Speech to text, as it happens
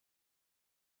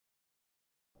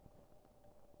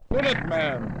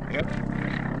Minuteman,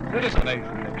 citizen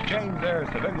nation exchange their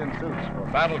civilian suits for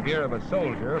battle gear of a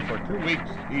soldier for 2 weeks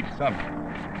each summer.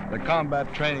 The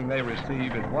combat training they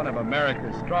receive is one of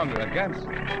America's strongest against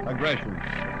aggression.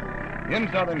 In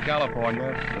Southern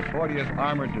California, the 40th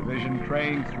Armored Division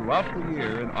trains throughout the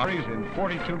year in armies in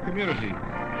 42 communities.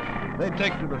 They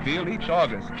take to the field each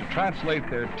August to translate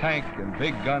their tank and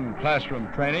big gun classroom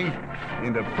training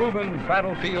into proven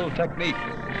battlefield techniques.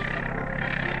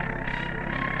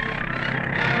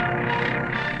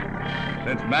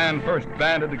 Since man first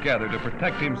banded together to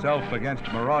protect himself against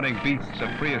marauding beasts of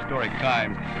prehistoric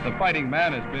times, the fighting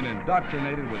man has been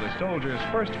indoctrinated with a soldier's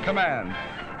first command: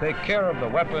 take care of the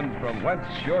weapon from whence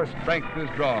your strength is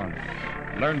drawn.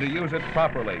 Learn to use it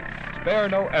properly. Spare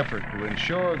no effort to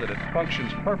ensure that it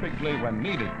functions perfectly when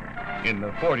needed. In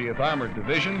the 40th Armored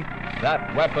Division,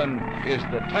 that weapon is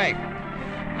the tank.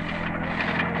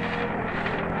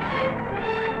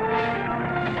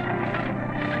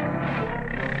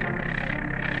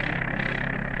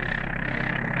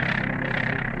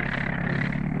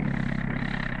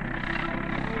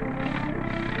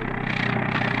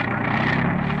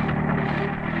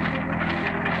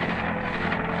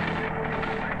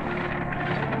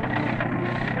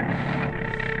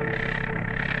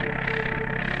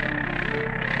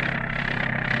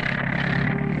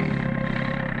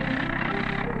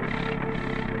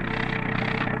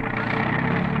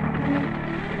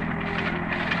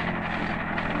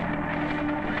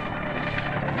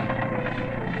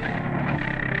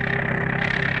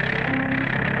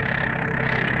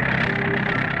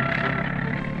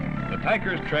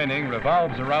 Tankers training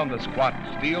revolves around the squat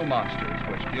steel monsters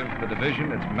which give the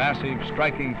division its massive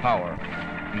striking power.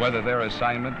 Whether their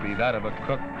assignment be that of a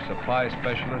cook, supply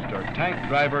specialist, or tank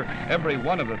driver, every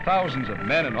one of the thousands of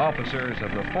men and officers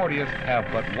of the 40th have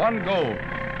but one goal: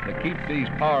 to keep these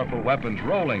powerful weapons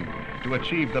rolling, to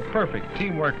achieve the perfect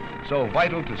teamwork so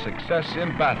vital to success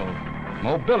in battle.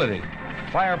 Mobility,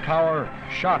 firepower,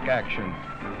 shock action.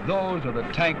 Those are the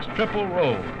tank's triple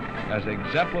role, as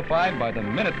exemplified by the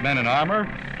Minutemen in armor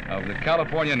of the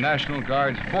California National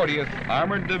Guard's 40th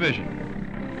Armored Division.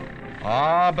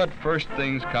 But first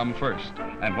things come first.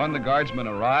 And when the Guardsmen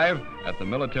arrive at the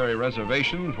military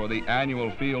reservation for the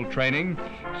annual field training,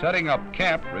 setting up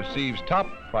camp receives top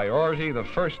priority the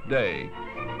first day.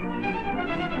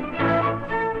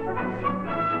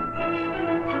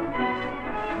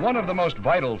 One of the most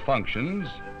vital functions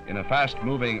in a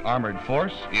fast-moving armored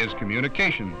force is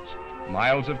communications.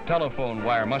 Miles of telephone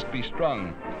wire must be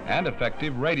strung and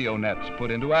effective radio nets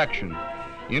put into action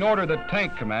in order that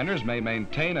tank commanders may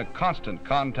maintain a constant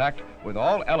contact with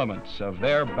all elements of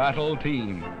their battle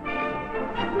team.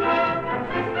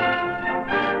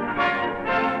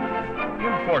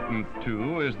 Important,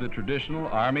 too, is the traditional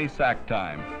Army sack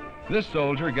time. This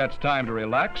soldier gets time to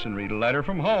relax and read a letter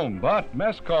from home, but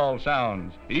mess call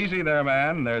sounds. Easy there,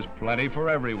 man. There's plenty for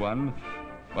everyone.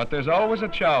 But there's always a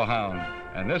chow hound,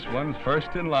 and this one's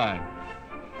first in line.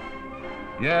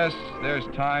 Yes, there's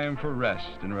time for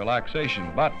rest and relaxation,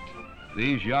 but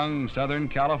these young Southern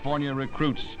California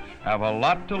recruits have a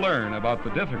lot to learn about the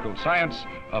difficult science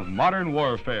of modern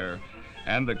warfare,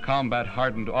 and the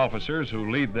combat-hardened officers who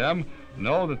lead them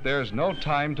know that there's no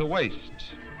time to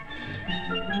waste.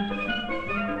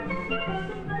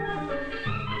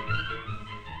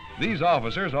 These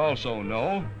officers also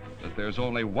know that there's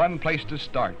only one place to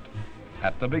start: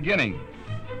 at the beginning.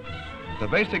 The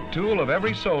basic tool of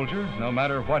every soldier, no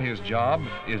matter what his job,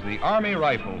 is the Army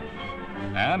rifle.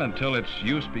 And until its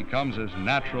use becomes as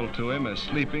natural to him as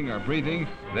sleeping or breathing,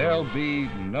 there'll be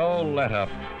no let-up.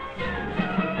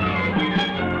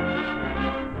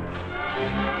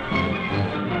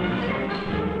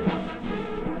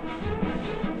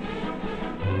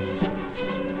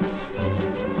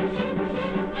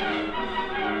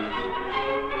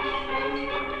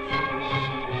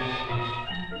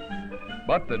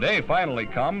 But the day finally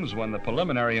comes when the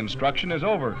preliminary instruction is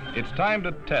over. It's time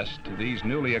to test these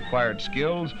newly acquired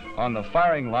skills on the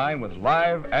firing line with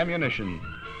live ammunition.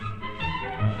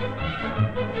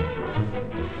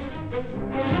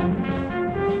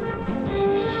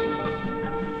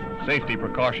 Safety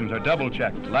precautions are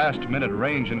double-checked, last-minute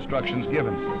range instructions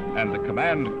given, and the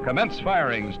command "Commence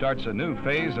firing" starts a new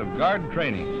phase of guard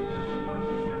training.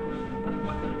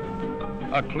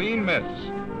 A clean miss,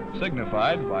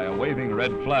 signified by a waving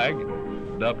red flag,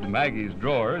 dubbed Maggie's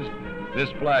drawers. This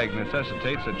flag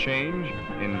necessitates a change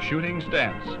in shooting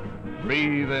stance.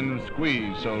 Breathe and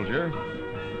squeeze, soldier.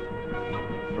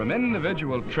 From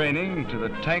individual training to the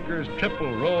tanker's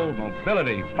triple role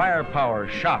mobility, firepower,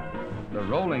 shock, the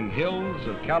rolling hills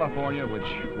of California, which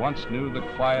once knew the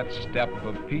quiet step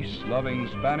of peace-loving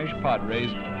Spanish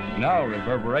padres, now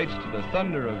reverberates to the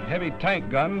thunder of heavy tank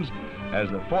guns as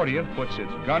the 40th puts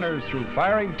its gunners through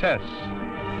firing tests.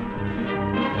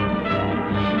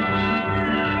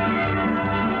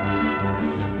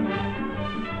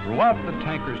 Throughout the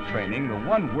tanker's training, the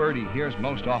one word he hears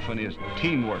most often is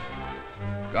teamwork.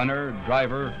 Gunner,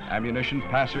 driver, ammunition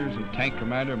passers, and tank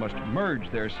commander must merge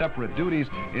their separate duties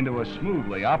into a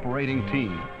smoothly operating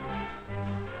team.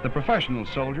 The professional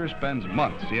soldier spends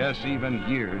months, yes, even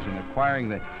years, in acquiring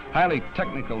the highly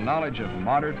technical knowledge of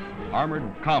modern armored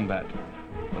combat.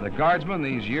 For the guardsman,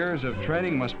 these years of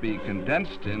training must be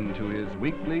condensed into his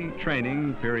weekly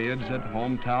training periods at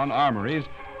hometown armories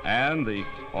and the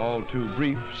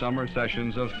all-too-brief summer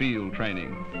sessions of field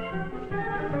training.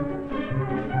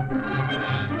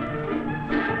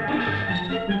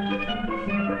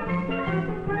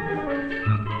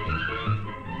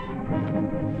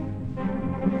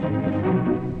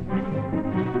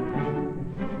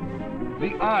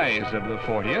 The eyes of the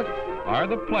 40th are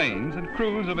the planes and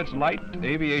crews of its light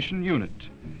aviation unit,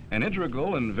 an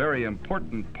integral and very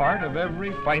important part of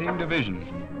every fighting division.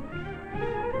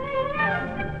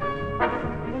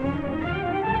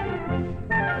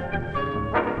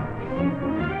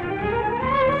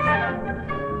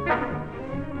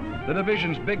 The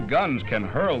division's big guns can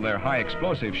hurl their high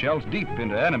explosive shells deep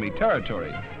into enemy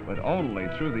territory, but only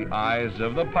through the eyes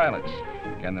of the pilots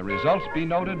can the results be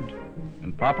noted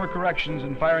and proper corrections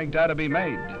in firing data be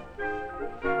made.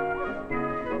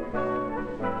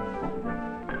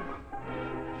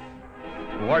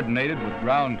 Coordinated with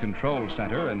Ground Control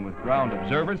Center and with ground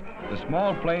observers, the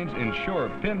small planes ensure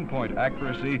pinpoint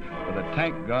accuracy for the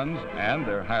tank guns and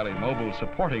their highly mobile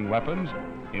supporting weapons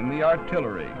in the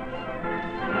artillery.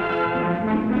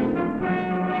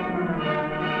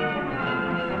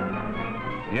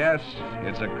 Yes,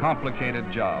 it's a complicated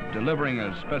job, delivering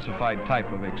a specified type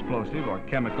of explosive or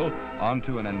chemical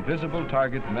onto an invisible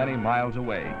target many miles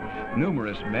away.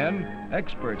 Numerous men,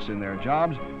 experts in their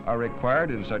jobs, are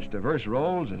required in such diverse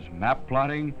roles as map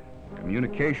plotting,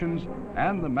 communications,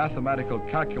 and the mathematical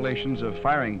calculations of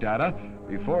firing data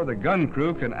before the gun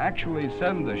crew can actually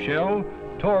send the shell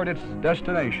toward its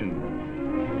destination.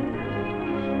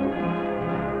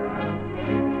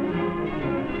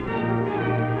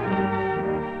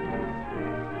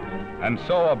 And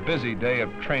so a busy day of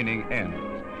training ends,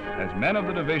 as men of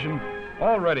the division,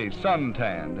 already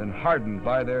sun-tanned and hardened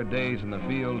by their days in the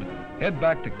field, head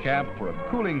back to camp for a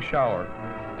cooling shower,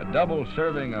 a double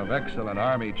serving of excellent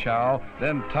Army chow,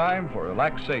 then time for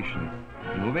relaxation.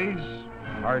 Movies,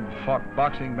 hard-fought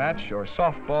boxing match, or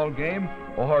softball game,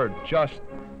 or just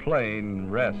plain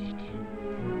rest.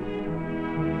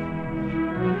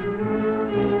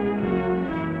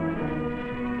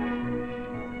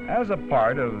 As a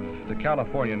part of the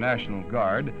California National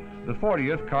Guard, the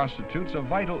 40th constitutes a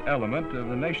vital element of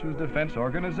the nation's defense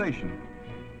organization.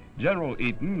 General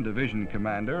Eaton, division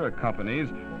commander, accompanies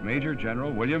Major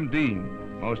General William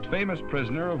Dean, most famous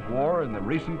prisoner of war in the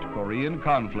recent Korean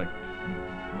conflict,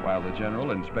 while the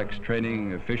general inspects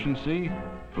training efficiency,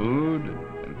 food,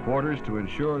 and quarters to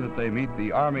ensure that they meet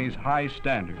the Army's high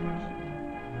standards.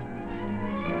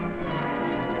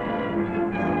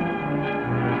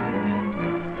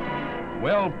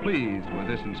 Well pleased with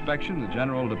this inspection, the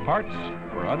General departs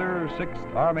for other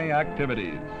 6th Army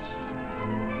activities.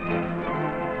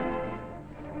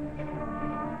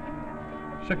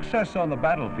 Success on the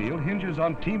battlefield hinges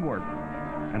on teamwork,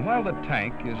 and while the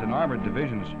tank is an armored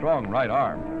division's strong right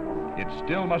arm, it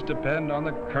still must depend on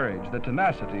the courage, the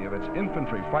tenacity of its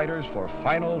infantry fighters for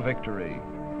final victory.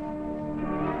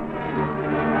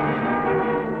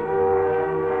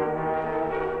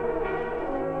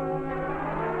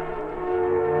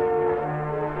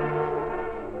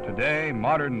 Today,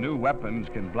 modern new weapons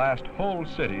can blast whole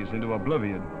cities into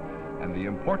oblivion, and the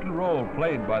important role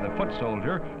played by the foot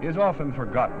soldier is often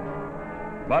forgotten.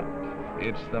 But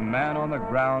it's the man on the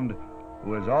ground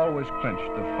who has always clinched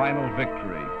the final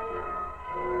victory.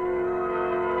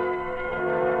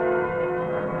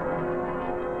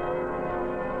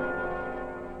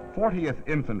 '40th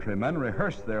Infantrymen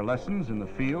rehearse their lessons in the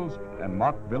fields and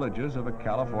mock villages of a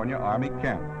California Army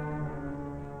camp.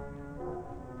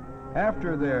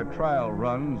 After their trial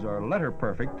runs are letter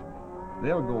perfect,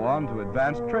 they'll go on to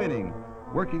advanced training,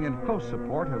 working in close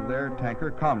support of their tanker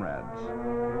comrades.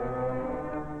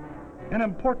 An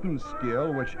important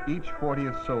skill which each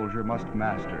 40th soldier must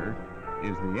master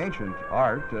is the ancient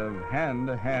art of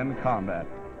hand-to-hand combat.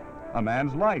 A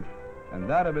man's life and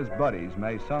that of his buddies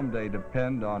may someday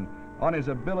depend on his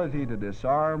ability to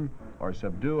disarm or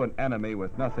subdue an enemy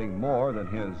with nothing more than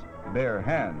his bare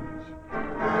hands.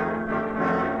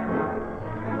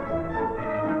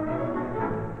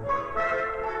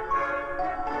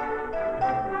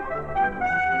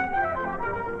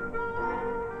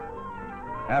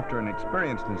 After an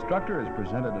experienced instructor has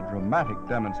presented a dramatic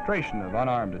demonstration of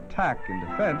unarmed attack and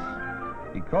defense,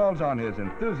 he calls on his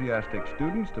enthusiastic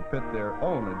students to pit their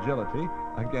own agility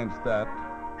against that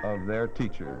of their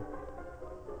teacher.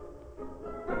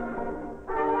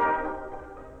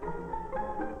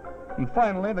 And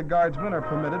finally, the guardsmen are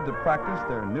permitted to practice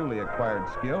their newly acquired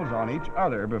skills on each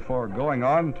other before going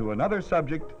on to another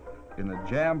subject in the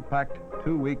jam-packed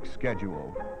 2-week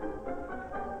schedule.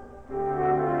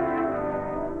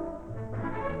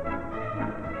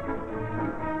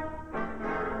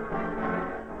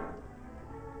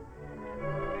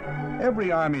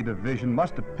 Every Army division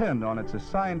must depend on its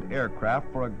assigned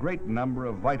aircraft for a great number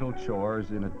of vital chores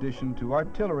in addition to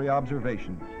artillery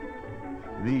observations.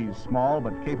 These small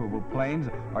but capable planes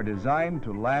are designed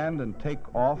to land and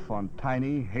take off on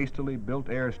tiny, hastily built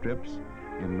airstrips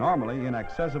in normally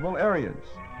inaccessible areas.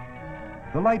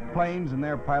 The light planes and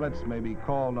their pilots may be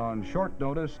called on short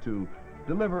notice to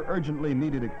deliver urgently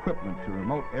needed equipment to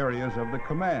remote areas of the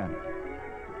command,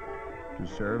 to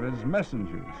serve as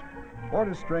messengers, or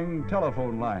to string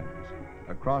telephone lines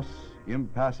across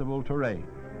impassable terrain.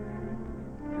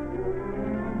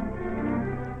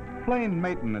 Plane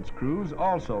maintenance crews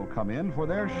also come in for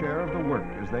their share of the work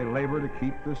as they labor to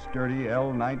keep the sturdy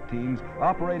L-19s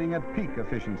operating at peak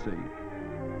efficiency.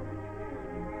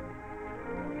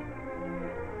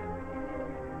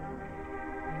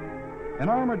 An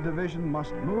armored division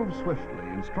must move swiftly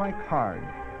and strike hard.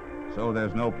 So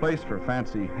there's no place for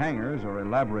fancy hangars or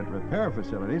elaborate repair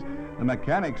facilities. The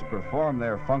mechanics perform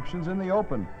their functions in the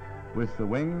open, with the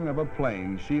wing of a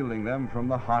plane shielding them from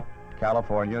the hot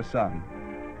California sun.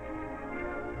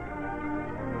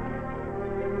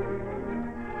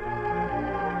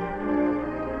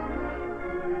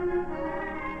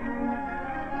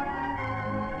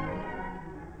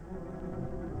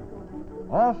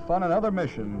 Off on another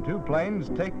mission, 2 planes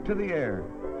take to the air.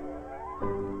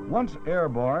 Once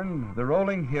airborne, the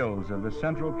rolling hills of the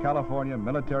Central California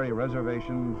Military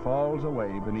Reservation falls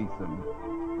away beneath them.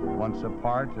 Once a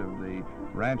part of the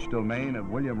ranch domain of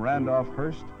William Randolph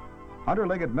Hearst, Hunter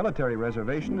Liggett Military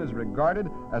Reservation is regarded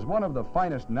as one of the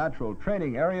finest natural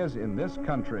training areas in this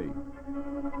country.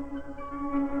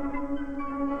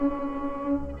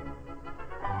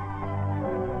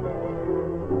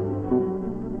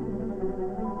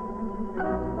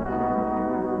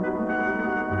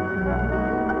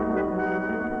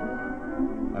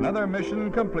 Another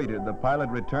mission completed, the pilot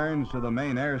returns to the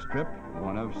main airstrip,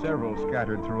 one of several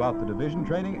scattered throughout the division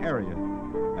training area.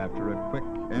 After a quick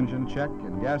engine check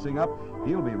and gassing up,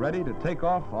 he'll be ready to take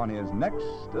off on his next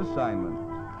assignment.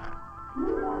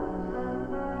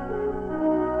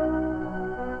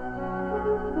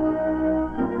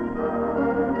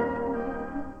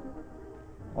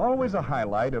 Always a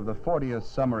highlight of the 40th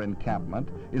summer encampment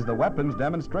is the weapons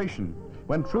demonstration,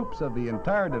 when troops of the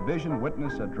entire division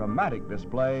witness a dramatic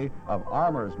display of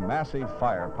armor's massive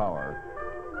firepower.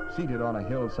 Seated on a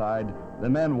hillside, the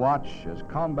men watch as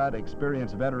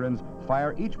combat-experienced veterans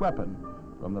fire each weapon,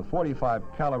 from the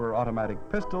 .45 caliber automatic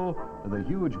pistol to the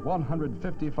huge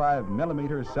 155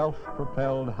 millimeter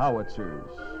self-propelled howitzers.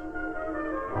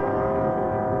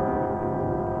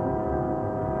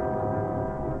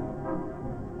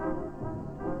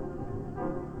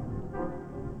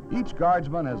 Each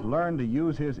guardsman has learned to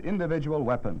use his individual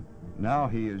weapon. Now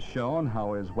he is shown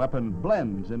how his weapon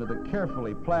blends into the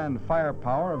carefully planned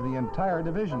firepower of the entire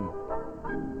division.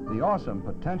 The awesome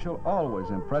potential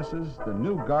always impresses the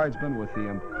new guardsman with the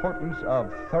importance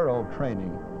of thorough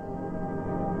training.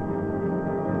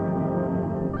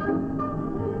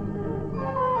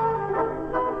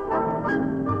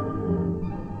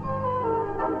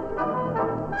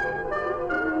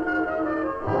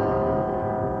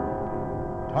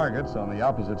 Targets on the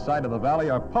opposite side of the valley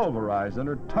are pulverized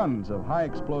under tons of high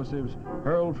explosives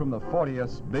hurled from the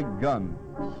 40th's big guns.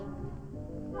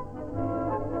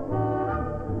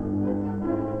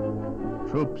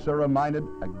 Troops are reminded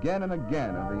again and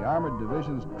again of the Armored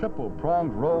Division's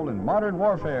triple-pronged role in modern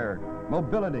warfare: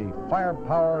 mobility,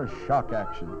 firepower, shock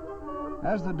action.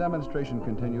 As the demonstration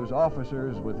continues,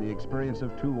 officers with the experience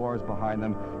of 2 wars behind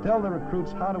them tell the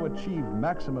recruits how to achieve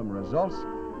maximum results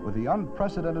with the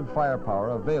unprecedented firepower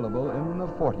available in the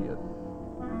 40th.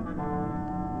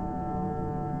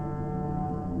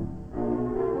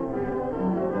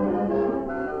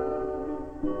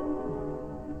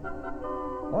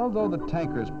 although the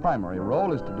tanker's primary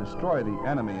role is to destroy the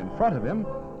enemy in front of him,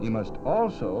 he must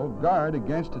also guard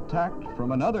against attack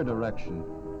from another direction,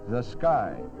 the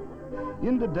sky.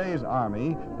 In today's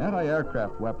Army,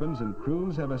 anti-aircraft weapons and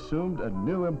crews have assumed a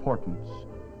new importance.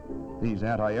 These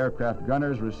anti-aircraft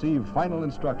gunners receive final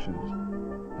instructions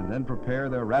and then prepare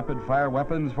their rapid-fire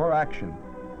weapons for action.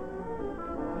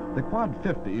 The Quad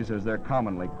 50s, as they're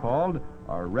commonly called,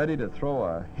 are ready to throw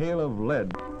a hail of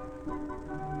lead.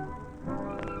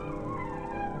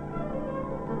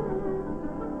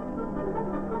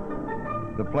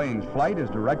 The plane's flight is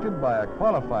directed by a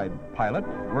qualified pilot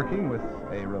working with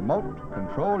a remote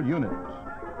control unit.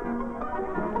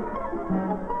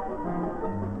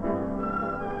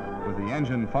 With the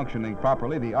engine functioning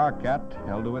properly, the RCAT,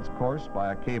 held to its course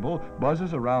by a cable,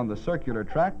 buzzes around the circular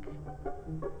track,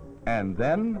 and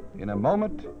then, in a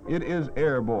moment, it is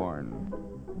airborne.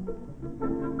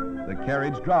 The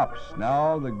carriage drops.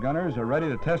 Now the gunners are ready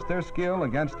to test their skill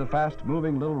against the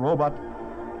fast-moving little robot,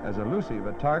 as elusive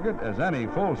a target as any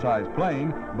full-size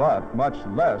plane, but much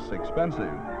less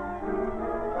expensive.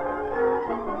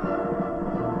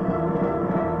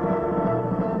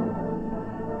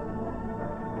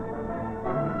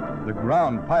 The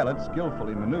ground pilot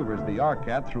skillfully maneuvers the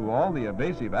RCAT through all the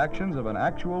evasive actions of an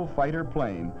actual fighter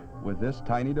plane with this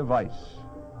tiny device.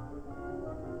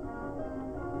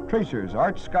 Tracers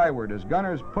arch skyward as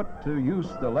gunners put to use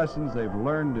the lessons they've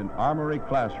learned in armory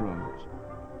classrooms.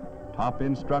 Top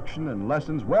instruction and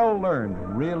lessons well learned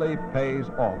really pays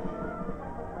off.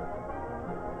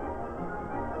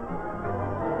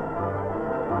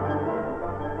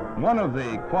 One of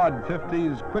the Quad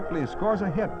 50s quickly scores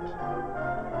a hit.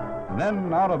 And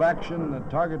then, out of action, the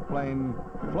target plane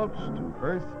floats to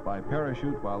Earth by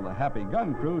parachute while the happy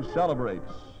gun crew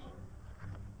celebrates.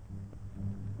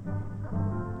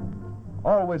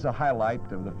 Always a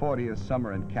highlight of the 40th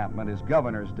summer encampment is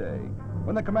Governor's Day,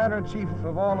 when the Commander-in-Chief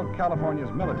of all of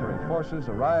California's military forces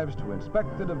arrives to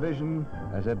inspect the division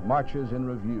as it marches in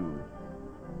review.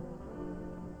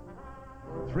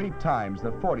 3 times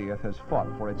the 40th has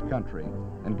fought for its country,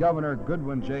 and Governor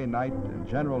Goodwin J. Knight and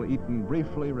General Eaton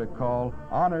briefly recall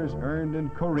honors earned in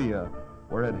Korea,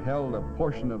 where it held a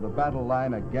portion of the battle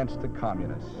line against the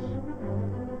communists.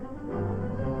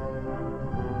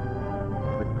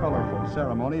 The colorful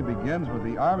ceremony begins with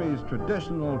the Army's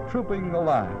traditional trooping the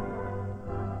line.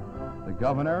 The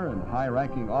governor and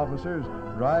high-ranking officers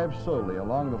drive slowly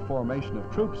along the formation of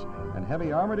troops and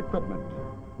heavy armored equipment,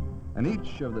 and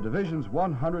each of the division's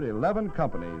 111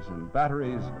 companies and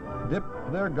batteries dip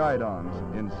their guidons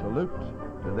in salute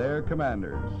to their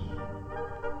commanders.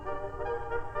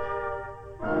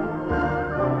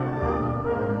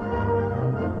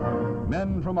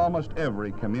 Men from almost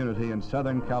every community in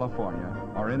Southern California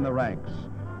are in the ranks,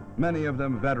 many of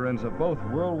them veterans of both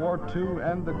World War II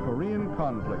and the Korean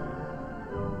conflict.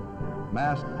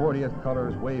 Massed 40th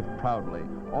colors wave proudly,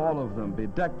 all of them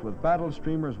bedecked with battle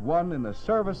streamers won in the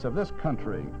service of this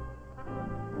country.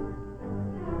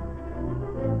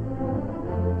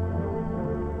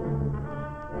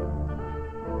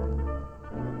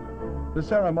 The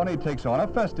ceremony takes on a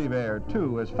festive air,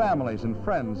 too, as families and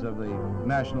friends of the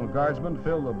National Guardsmen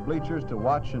fill the bleachers to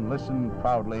watch and listen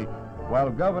proudly, while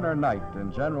Governor Knight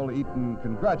and General Eaton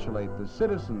congratulate the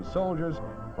citizen soldiers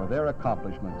for their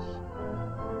accomplishments.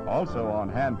 Also on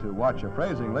hand to watch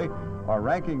appraisingly are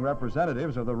ranking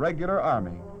representatives of the regular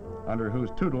Army, under whose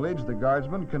tutelage the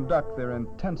Guardsmen conduct their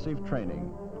intensive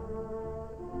training.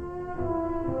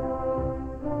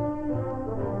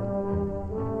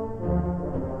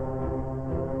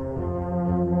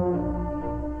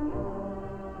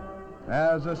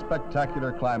 As a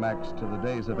spectacular climax to the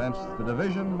day's events, the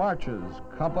division marches,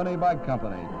 company by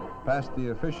company, past the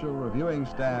official reviewing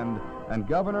stand, and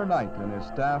Governor Knight and his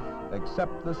staff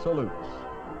accept the salutes.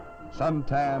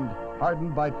 Sun-tanned,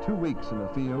 hardened by 2 weeks in the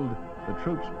field, the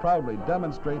troops proudly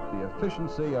demonstrate the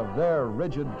efficiency of their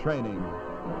rigid training.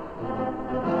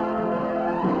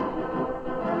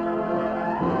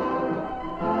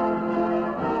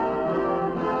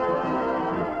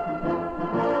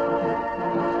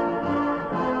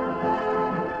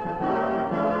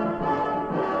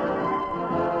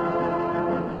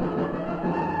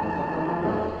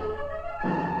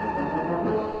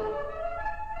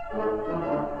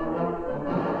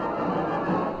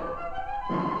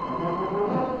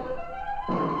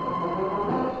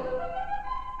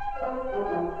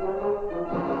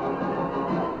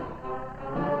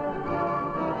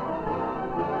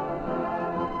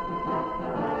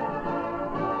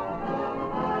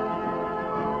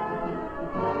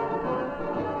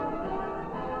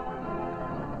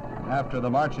 After the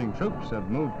marching troops have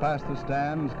moved past the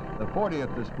stands, the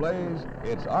 40th displays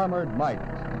its armored might.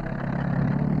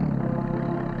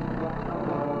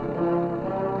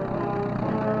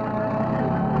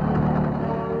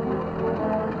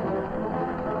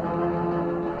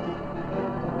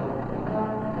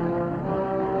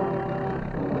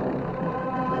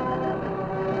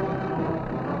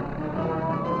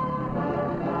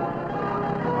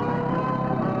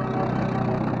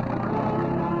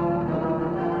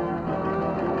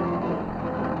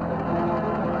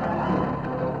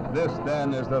 This,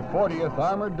 then, is the 40th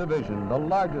Armored Division, the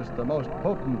largest, the most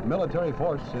potent military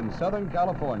force in Southern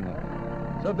California.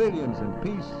 Civilians in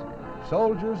peace,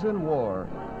 soldiers in war,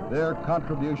 their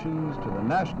contributions to the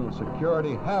national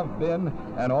security have been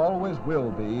and always will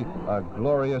be a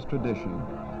glorious tradition.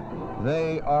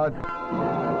 They are...